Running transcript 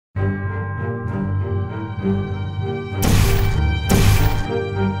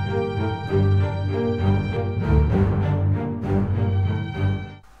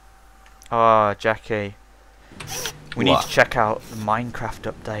Oh, Jackie. We need to check out the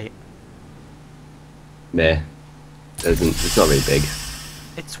Minecraft update. Meh. It's not really big.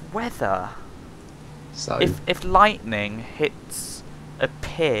 It's weather. So. If lightning hits a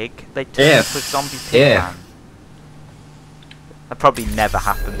pig, they turn into a zombie pig man. That probably never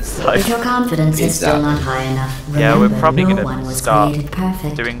happens though. If your confidence is still not high enough, yeah, we're probably no going one to was start created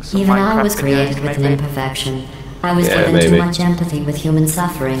perfect. doing some Even Minecraft I was created videos, with an maybe. imperfection. I was given too much empathy with human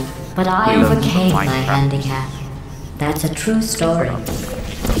suffering, but I overcame my handicap. That's a true story. And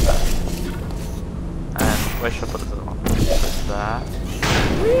where should I put this on? Put it there.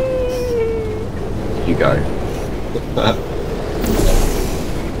 You go.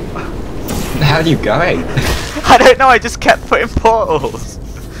 How are you going? I don't know, I just kept putting portals.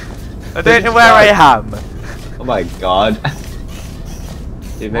 I don't know where I am. Oh my god.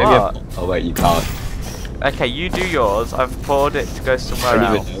 Dude, maybe oh wait, you can't. Okay, you do yours. I've poured it to go somewhere I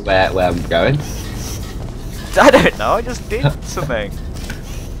don't else. even know where I'm going. I don't know, I just did something.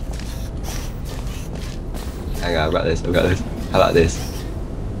 Hang on, I've got this. How about this?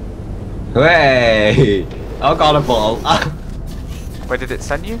 Hooray! Oh god, a ball. Where did it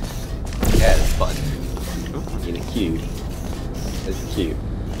send you? Yeah, it's fun. In a cube. There's a cube.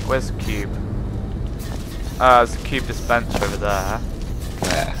 Where's the cube? There's a cube dispenser over there.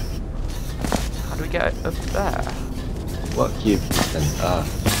 Where? How do we get it up there? What cube dispenser?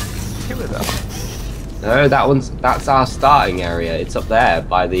 Two of them. No, that's our starting area. It's up there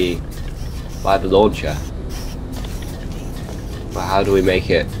by the launcher. But how do we make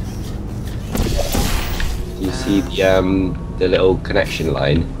it? Do you see the little connection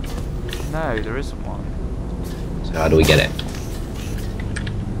line? No, there isn't one. So how do we get it?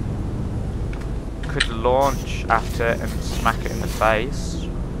 Could launch at it and smack it in the face.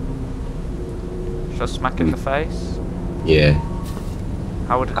 Should I smack it in the face? Yeah.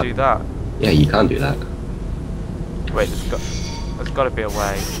 How would it do that? Yeah, you can't do that. Wait, there's got to be a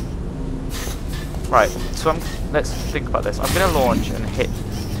way. Right, so let's think about this. I'm going to launch and hit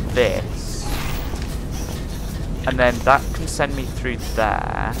this. And then that can send me through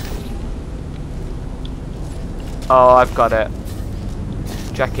there. Oh, I've got it.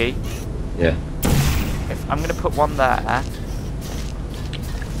 Jackie? Yeah. If I'm going to put one there,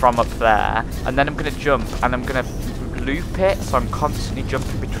 from up there, and then I'm going to jump, and I'm going to loop it, so I'm constantly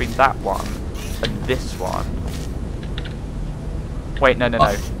jumping between that one and this one. Wait, no.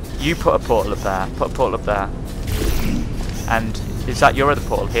 You put a portal up there. Put a portal up there. And is that your other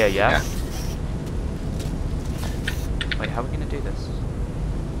portal here, yeah? Yeah. Wait, how are we going to do this?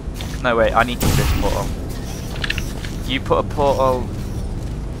 No, wait, I need to do this portal. You put a portal...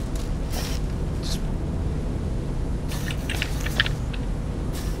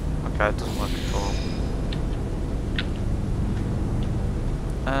 Okay, it doesn't work at all.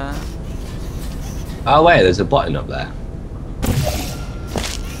 Oh wait, there's a button up there.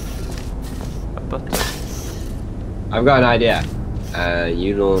 A button? I've got an idea.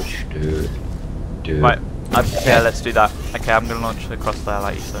 You launch to Right, yeah, let's do that. Okay, I'm gonna launch across there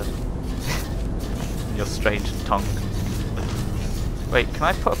like you said. In your strange tongue. Wait, can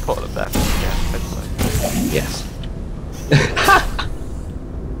I put a portal up there? Yeah, I think so. Yes.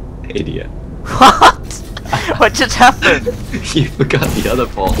 Idiot. What? What just happened? You forgot the other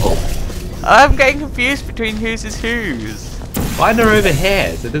portal. I'm getting confused between whose is whose. Mine are over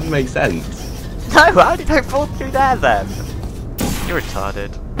here, so it doesn't make sense. No, how did I fall through there then? You're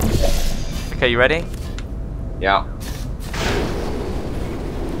retarded. Okay, you ready? Yeah.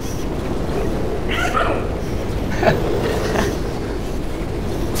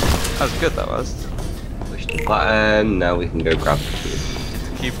 That was good, that was. Push the button, now we can go grab the cube.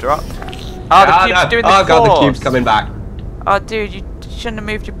 Did the cube drop? Oh, the cube's doing the Oh god, the force. cube's coming back. Oh, dude, you shouldn't have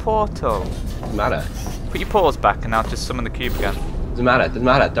moved your portal. Doesn't matter. Put your portals back and I'll just summon the cube again. Doesn't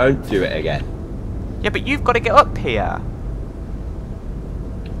matter. Don't do it again. Yeah, but you've got to get up here.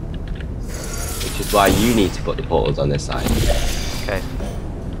 Which is why you need to put the portals on this side. Okay.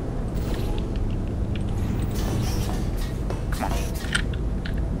 Come on.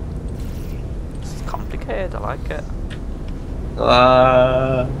 This is complicated, I like it.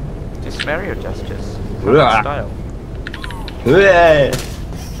 Just Mario gestures. Style. Ow.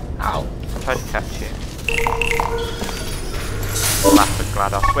 I'll try to catch you. Laugh at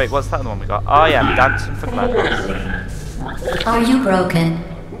GLaDOS. Wait, what's that other one we got? Oh yeah, dancing for GLaDOS. Are you broken?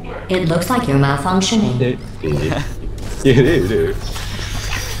 It looks like you're malfunctioning.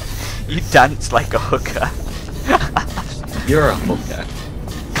 You dance like a hooker. You're a hooker.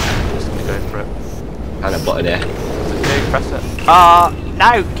 I'm just gonna go for it. kind of button here. Press it. Ah,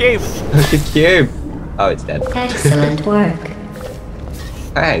 no, cube. The cube. Oh, it's dead. Excellent work.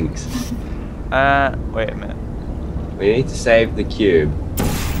 Thanks. Wait a minute. We need to save the cube.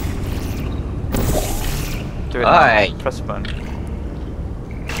 Do it Aye. now. Press the button.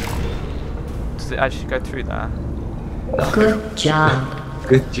 Does it actually go through there? No. Good job.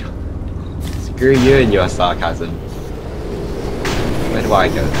 Good job. Screw you and your sarcasm. Where do I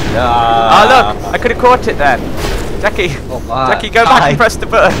go? No. Oh look! I could have caught it then. Jackie, Jackie, go back and press the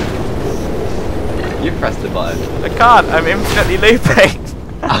button. You press the button. I can't. I'm infinitely looping.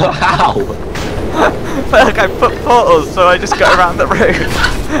 How? Look, I put portals, so I just got around the room.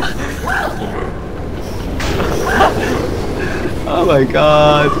 Oh my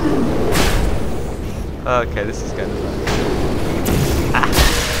god. Okay, this is going to work.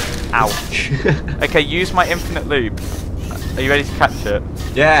 Ah. Ouch. Okay, use my infinite loop. Are you ready to catch it?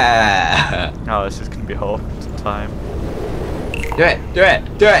 Yeah. Oh, this is going to be a whole time. Do it. Do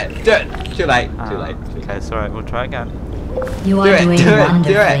it. Do it. Do it. Too late. Too late. Okay, it's alright. We'll try again. You are doing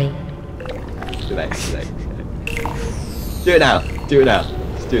wonderfully. Too late. Too late. Do it now. Do it now.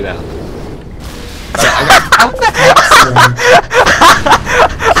 Just do it now. Excellent.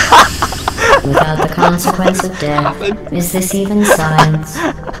 Without the consequence of death, is this even science?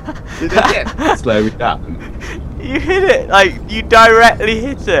 Did it hit? Slow me down. You hit it! Like, you directly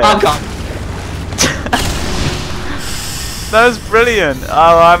hit it! Oh god. That was brilliant!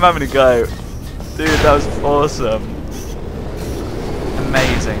 Oh, I'm having a go. Dude, that was awesome.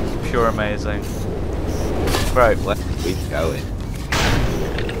 Amazing. Pure amazing. Right. Where are we going?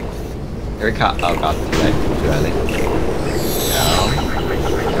 Here we come. Oh god, too late. Too early. No.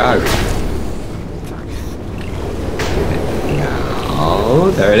 Go. Oh,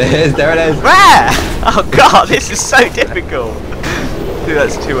 there it is, there it is. Where? Oh god, this is so difficult. Dude,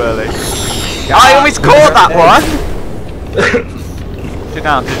 that's too early. I always caught that one! Do it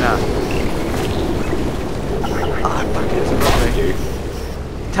now, do it now. Oh, fuck it, it's above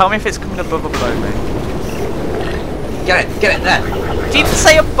me. Tell me if it's coming above or below me. Get it there. You didn't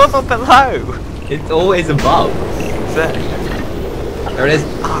say above or below! It's always above. Is it? There it is.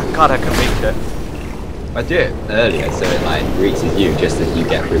 Oh god, I can reach it. I do it earlier so it like reaches you just as you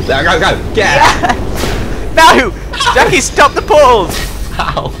get through. Go, go, go! Get Yes! No! Jackie, stop the portals!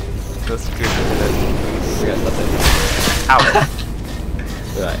 Ow! That's good. Okay, that's it. Ow.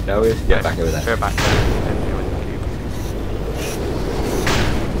 Right, now we have to get back over there. Go back.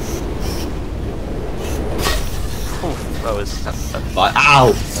 That was...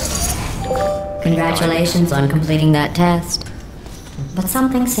 Ow! Congratulations on completing that test. But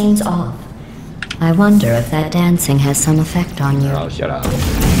something seems off. I wonder if that dancing has some effect on you. Oh, shut up. That's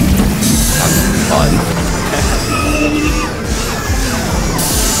fun.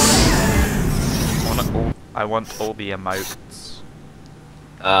 I want all the emotes.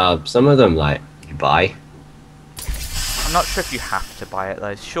 Some of them, like, you buy. I'm not sure if you have to buy it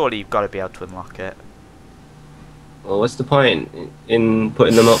though. Surely you've got to be able to unlock it. Well, what's the point in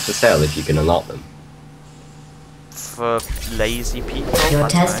putting them up for sale if you can unlock them? For lazy people? Your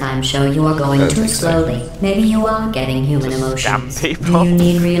test times show you are going too slowly. Maybe you are getting human emotions. People. Do you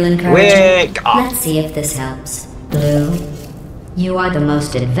need real encouragement? Wake up. Let's see if this helps. Blue, you are the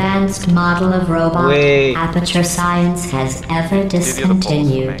most advanced model of robot Aperture Science has ever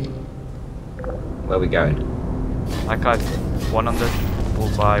discontinued. Where are we going? Like one on the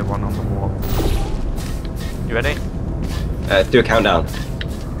bullseye, one on the wall. You ready? Do a countdown.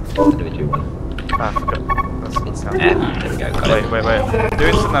 3, 2, 1. Ah, I forgot. It's F. There we go. Got it. Wait. I'm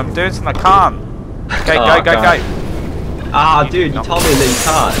doing something. I'm doing something. I can't. Okay, Oh, go. Ah, dude, you told me that you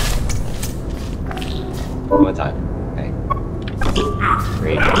can't. One more time. Okay.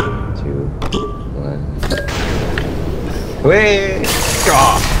 3, 2, 1. Wait!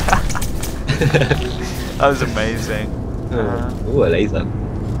 That was amazing. Ooh, a laser.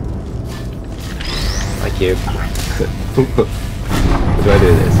 Thank you. How do I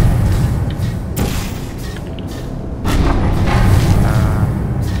do this?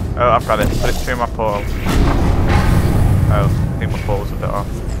 Oh, I've got it. Put it through my portal. Oh, I think my portal's a bit off.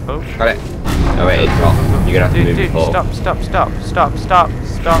 Oh. Got it. Oh wait, it dropped. You're gonna have to move the portal. Stop. I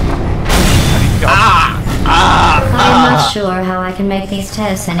need to get off. I'm not sure how I can make these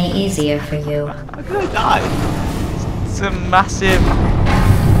tests any easier for you. I'm gonna die. Some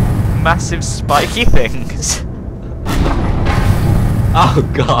massive spiky things. Oh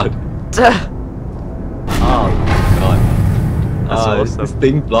god. Oh god. That's Is awesome. this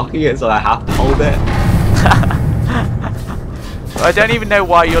thing blocking it so I have to hold it? I don't even know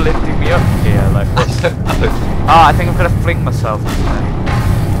why you're lifting me up here. Like, what's... I think I'm gonna fling myself.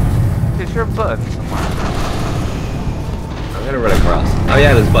 Is there a button somewhere? Oh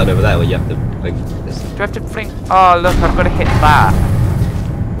yeah, there's a button over there where you have to like this. Do I have to fling? Oh look, I've got to hit that.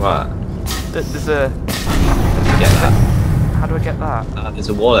 What? There's a. Get that. How do I get that? There's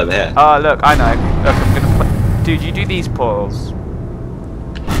a wall over here. Oh look, I know. Look, I'm gonna play. Dude, you do these portals.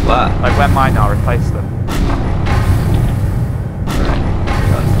 What? Like where mine are, replace them. Alright.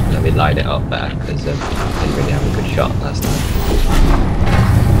 Let me line it up there because I didn't really have a good shot last time.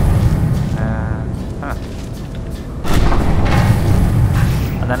 Huh.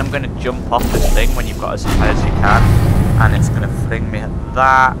 And then I'm going to jump off this thing when you've got as high as you can, and it's going to fling me at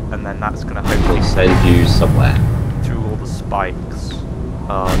that, and then that's going to hopefully send you somewhere through all the spikes.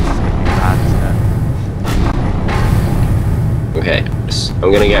 Oh, this is going to be bad, isn't it? Okay, I'm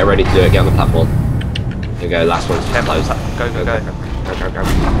going to get ready to do it. Get on the platform. Here we go. Last one's close. Go. Go.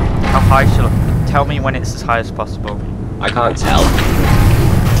 How high shall I? Tell me when it's as high as possible. I can't tell.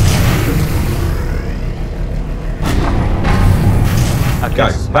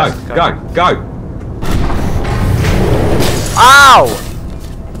 Okay, Go. Ow!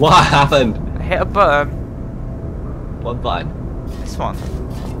 What happened? I hit a button. What button? This one.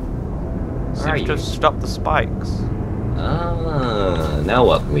 Where are Seems to you? have stopped the spikes. Ah, now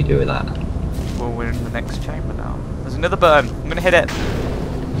what can we do with that? Well, we're in the next chamber now. There's another button. I'm gonna hit it.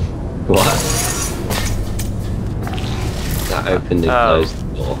 What? That opened and closed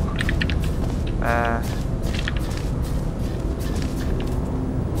the door.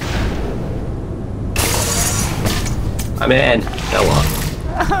 I'm in. Now what?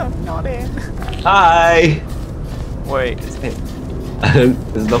 I'm not in. Hi! Wait.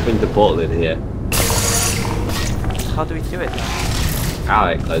 There's nothing to portal in here. How do we do it then? Ow,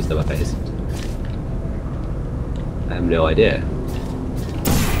 it closed on my face. I have no idea.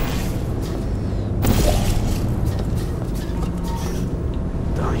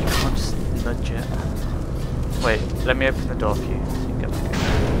 Oh, you can't just nudge it. Wait, let me open the door for you so you can get back in.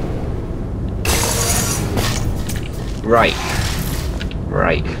 Right.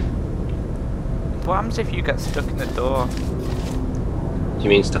 What happens if you get stuck in the door? What do you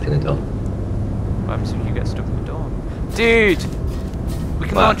mean stuck in the door? What happens if you get stuck in the door? Dude! We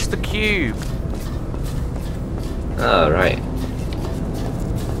can What? launch the cube! Oh, right.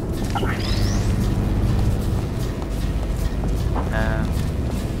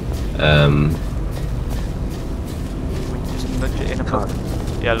 We can just nudge it in above.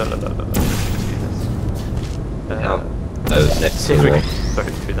 Yeah, look. Let's just do this. Oh, next See if we wall. can go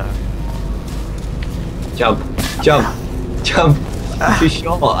through that. Jump! Too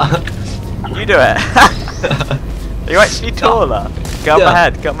short. You do it! Are you actually taller? Get on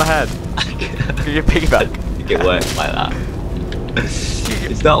my head. Give you a piggyback. I think it works like that.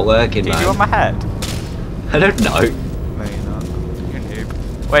 It's not working, man. Do you want my head? I don't know. No, you're not. You're a noob.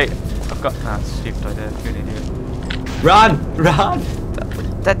 Wait, I've got that stupid idea. You're an idiot. Run!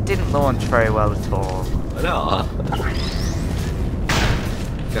 That didn't launch very well at all. I know.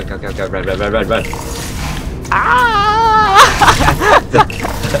 Go, run. Ah!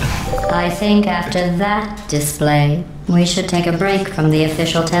 I think after that display, we should take a break from the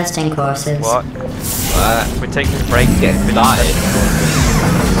official testing courses. What? What? We're taking a break. Get started.